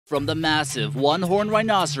From the massive one-horned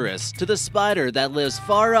rhinoceros to the spider that lives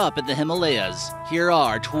far up in the Himalayas, here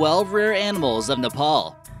are 12 rare animals of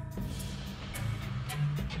Nepal.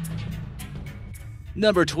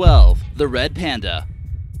 Number 12. The Red Panda.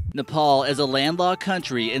 Nepal is a landlocked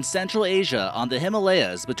country in Central Asia on the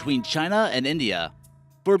Himalayas between China and India.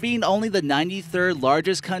 For being only the 93rd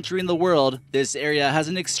largest country in the world, this area has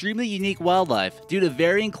an extremely unique wildlife due to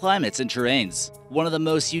varying climates and terrains. One of the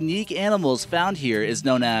most unique animals found here is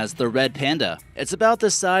known as the Red Panda. It's about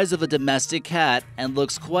the size of a domestic cat and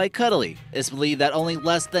looks quite cuddly. It's believed that only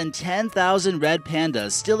less than 10,000 red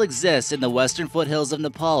pandas still exist in the western foothills of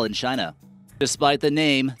Nepal and China. Despite the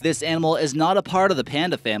name, this animal is not a part of the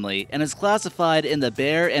panda family and is classified in the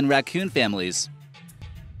bear and raccoon families.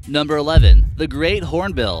 Number 11. The Great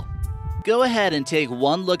Hornbill. Go ahead and take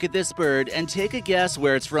one look at this bird and take a guess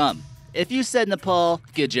where it's from. If you said Nepal,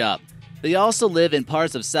 good job. They also live in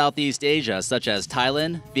parts of Southeast Asia such as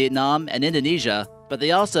Thailand, Vietnam, and Indonesia, but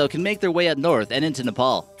they also can make their way up north and into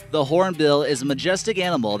Nepal. The hornbill is a majestic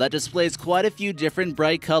animal that displays quite a few different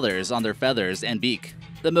bright colors on their feathers and beak.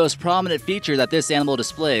 The most prominent feature that this animal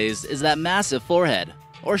displays is that massive forehead.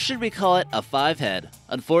 Or should we call it a five-head?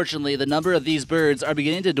 Unfortunately, the number of these birds are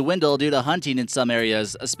beginning to dwindle due to hunting in some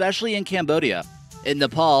areas, especially in Cambodia. In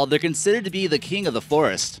Nepal, they're considered to be the king of the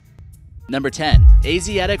forest. Number 10.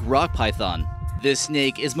 Asiatic rock python. This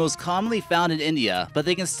snake is most commonly found in India, but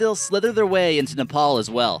they can still slither their way into Nepal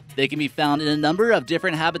as well. They can be found in a number of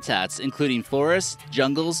different habitats, including forests,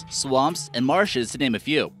 jungles, swamps, and marshes, to name a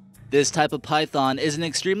few. This type of python is an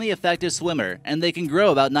extremely effective swimmer, and they can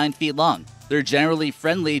grow about 9 feet long. They're generally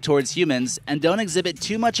friendly towards humans and don't exhibit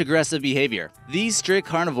too much aggressive behavior. These strict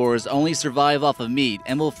carnivores only survive off of meat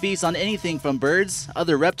and will feast on anything from birds,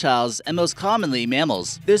 other reptiles, and most commonly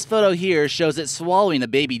mammals. This photo here shows it swallowing a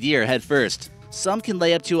baby deer head first. Some can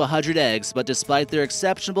lay up to 100 eggs, but despite their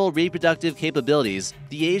exceptional reproductive capabilities,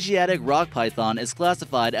 the Asiatic rock python is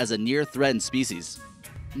classified as a near-threatened species.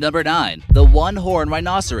 Number 9. The one-horned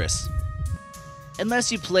rhinoceros.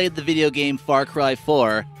 Unless you played the video game Far Cry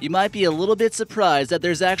 4, you might be a little bit surprised that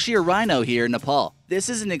there's actually a rhino here in Nepal. This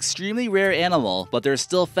is an extremely rare animal, but they're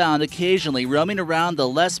still found occasionally roaming around the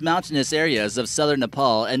less mountainous areas of southern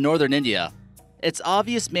Nepal and northern India. Its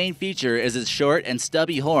obvious main feature is its short and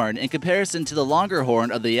stubby horn in comparison to the longer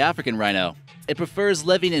horn of the African rhino. It prefers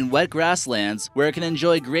living in wet grasslands where it can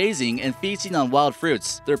enjoy grazing and feasting on wild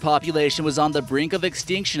fruits. Their population was on the brink of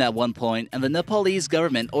extinction at one point, and the Nepalese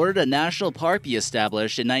government ordered a national park be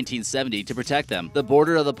established in 1970 to protect them. The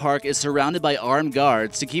border of the park is surrounded by armed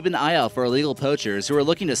guards to keep an eye out for illegal poachers who are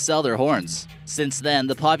looking to sell their horns. Since then,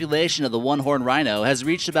 the population of the one-horned rhino has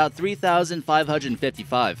reached about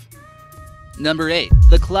 3,555. Number 8.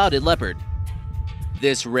 The clouded leopard.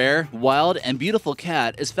 This rare, wild, and beautiful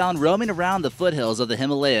cat is found roaming around the foothills of the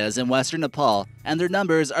Himalayas in western Nepal, and their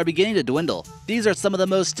numbers are beginning to dwindle. These are some of the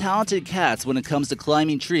most talented cats when it comes to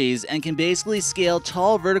climbing trees and can basically scale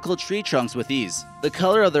tall vertical tree trunks with ease. The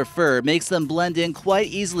color of their fur makes them blend in quite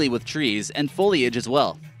easily with trees and foliage as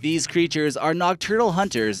well. These creatures are nocturnal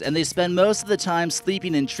hunters, and they spend most of the time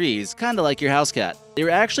sleeping in trees, kinda like your house cat. They were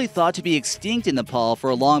actually thought to be extinct in Nepal for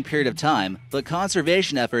a long period of time, but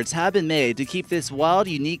conservation efforts have been made to keep this wild,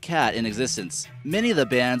 unique cat in existence. Many of the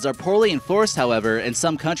bans are poorly enforced, however, in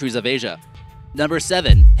some countries of Asia. Number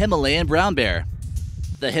 7. Himalayan brown bear.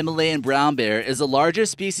 The Himalayan brown bear is the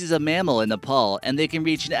largest species of mammal in Nepal, and they can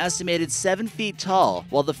reach an estimated 7 feet tall,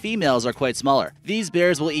 while the females are quite smaller. These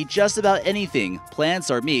bears will eat just about anything,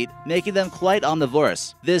 plants or meat, making them quite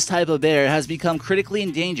omnivorous. This type of bear has become critically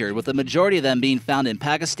endangered, with the majority of them being found in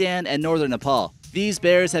Pakistan and northern Nepal. These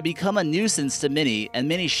bears have become a nuisance to many, and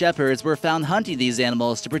many shepherds were found hunting these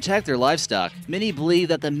animals to protect their livestock. Many believe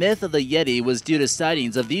that the myth of the Yeti was due to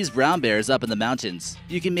sightings of these brown bears up in the mountains.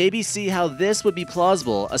 You can maybe see how this would be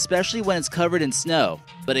plausible, especially when it's covered in snow,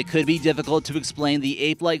 but it could be difficult to explain the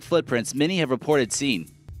ape-like footprints many have reported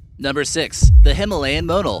seeing. Number 6. The Himalayan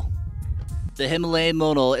monal. The Himalayan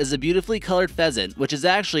monal is a beautifully colored pheasant, which is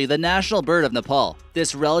actually the national bird of Nepal.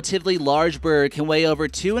 This relatively large bird can weigh over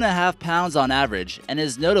 2.5 pounds on average and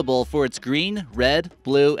is notable for its green, red,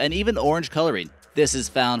 blue, and even orange coloring. This is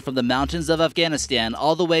found from the mountains of Afghanistan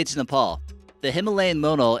all the way to Nepal. The Himalayan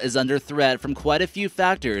monal is under threat from quite a few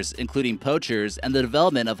factors, including poachers and the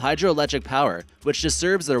development of hydroelectric power, which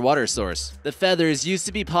disturbs their water source. The feathers used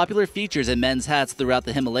to be popular features in men's hats throughout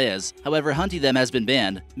the Himalayas, however hunting them has been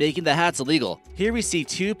banned, making the hats illegal. Here we see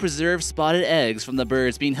 2 preserved spotted eggs from the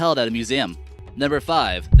birds being held at a museum. Number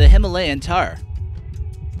 5. The Himalayan tahr.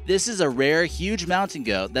 This is a rare, huge mountain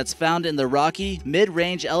goat that's found in the rocky,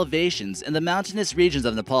 mid-range elevations in the mountainous regions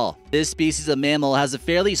of Nepal. This species of mammal has a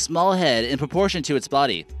fairly small head in proportion to its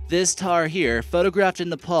body. This tahr here, photographed in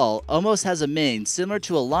Nepal, almost has a mane similar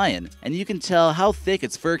to a lion, and you can tell how thick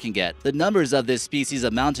its fur can get. The numbers of this species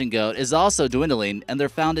of mountain goat is also dwindling, and they're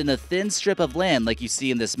found in a thin strip of land like you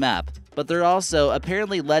see in this map. But they're also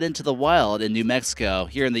apparently let into the wild in New Mexico,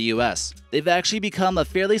 here in the US. They've actually become a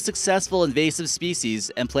fairly successful invasive species,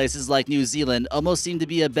 and places like New Zealand almost seem to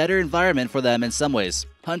be a better environment for them in some ways.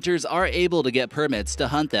 Hunters are able to get permits to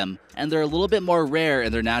hunt them, and they're a little bit more rare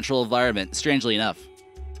in their natural environment, strangely enough.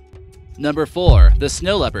 Number 4. The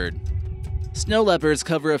snow leopard. Snow leopards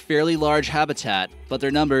cover a fairly large habitat, but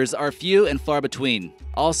their numbers are few and far between.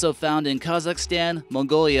 Also found in Kazakhstan,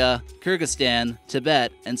 Mongolia, Kyrgyzstan,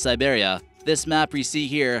 Tibet, and Siberia. This map we see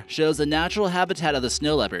here shows the natural habitat of the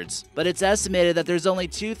snow leopards, but it's estimated that there's only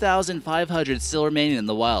 2,500 still remaining in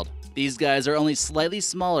the wild. These guys are only slightly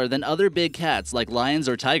smaller than other big cats like lions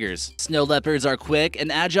or tigers. Snow leopards are quick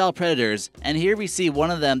and agile predators, and here we see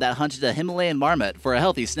one of them that hunted a Himalayan marmot for a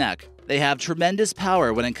healthy snack. They have tremendous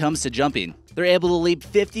power when it comes to jumping. They're able to leap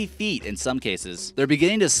 50 feet in some cases. They're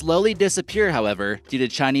beginning to slowly disappear, however, due to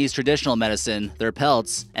Chinese traditional medicine, their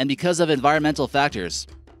pelts, and because of environmental factors.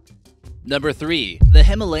 Number 3. The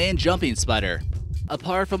Himalayan jumping spider.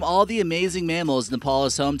 Apart from all the amazing mammals Nepal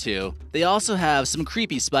is home to, they also have some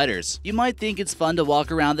creepy spiders. You might think it's fun to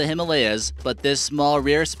walk around the Himalayas, but this small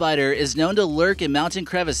rare spider is known to lurk in mountain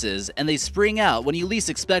crevices, and they spring out when you least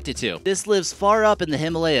expect it to. This lives far up in the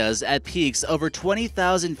Himalayas at peaks over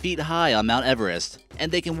 20,000 feet high on Mount Everest,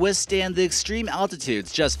 and they can withstand the extreme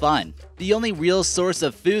altitudes just fine. The only real source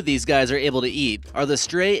of food these guys are able to eat are the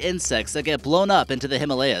stray insects that get blown up into the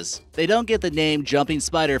Himalayas. They don't get the name jumping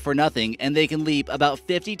spider for nothing, and they can leap about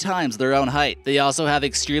 50 times their own height. They also have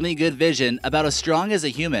extremely good vision, about as strong as a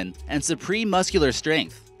human, and supreme muscular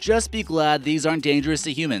strength. Just be glad these aren't dangerous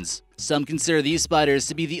to humans. Some consider these spiders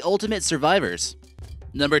to be the ultimate survivors.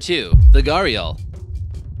 Number 2. The gharial.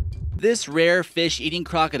 This rare fish-eating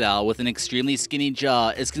crocodile with an extremely skinny jaw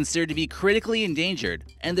is considered to be critically endangered,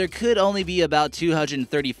 and there could only be about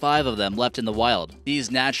 235 of them left in the wild. These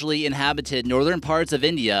naturally inhabited northern parts of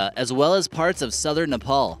India as well as parts of southern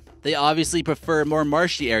Nepal. They obviously prefer more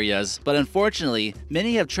marshy areas, but unfortunately,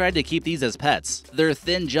 many have tried to keep these as pets. Their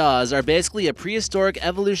thin jaws are basically a prehistoric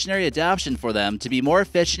evolutionary adaptation for them to be more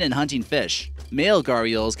efficient in hunting fish. Male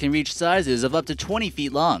gharials can reach sizes of up to 20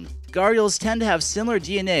 feet long. Gharials tend to have similar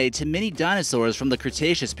DNA to many dinosaurs from the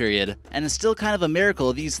Cretaceous period, and it's still kind of a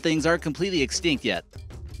miracle these things aren't completely extinct yet.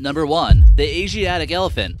 Number 1. The Asiatic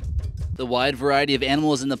elephant. The wide variety of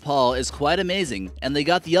animals in Nepal is quite amazing, and they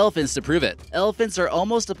got the elephants to prove it. Elephants are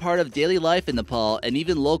almost a part of daily life in Nepal, and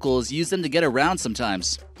even locals use them to get around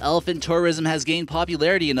sometimes. Elephant tourism has gained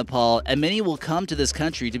popularity in Nepal, and many will come to this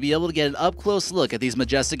country to be able to get an up-close look at these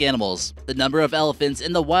majestic animals. The number of elephants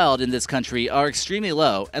in the wild in this country are extremely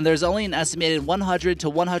low, and there's only an estimated 100 to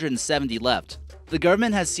 170 left. The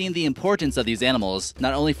government has seen the importance of these animals,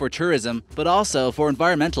 not only for tourism, but also for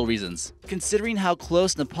environmental reasons. Considering how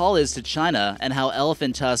close Nepal is to China and how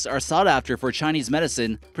elephant tusks are sought after for Chinese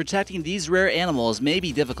medicine, protecting these rare animals may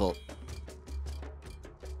be difficult.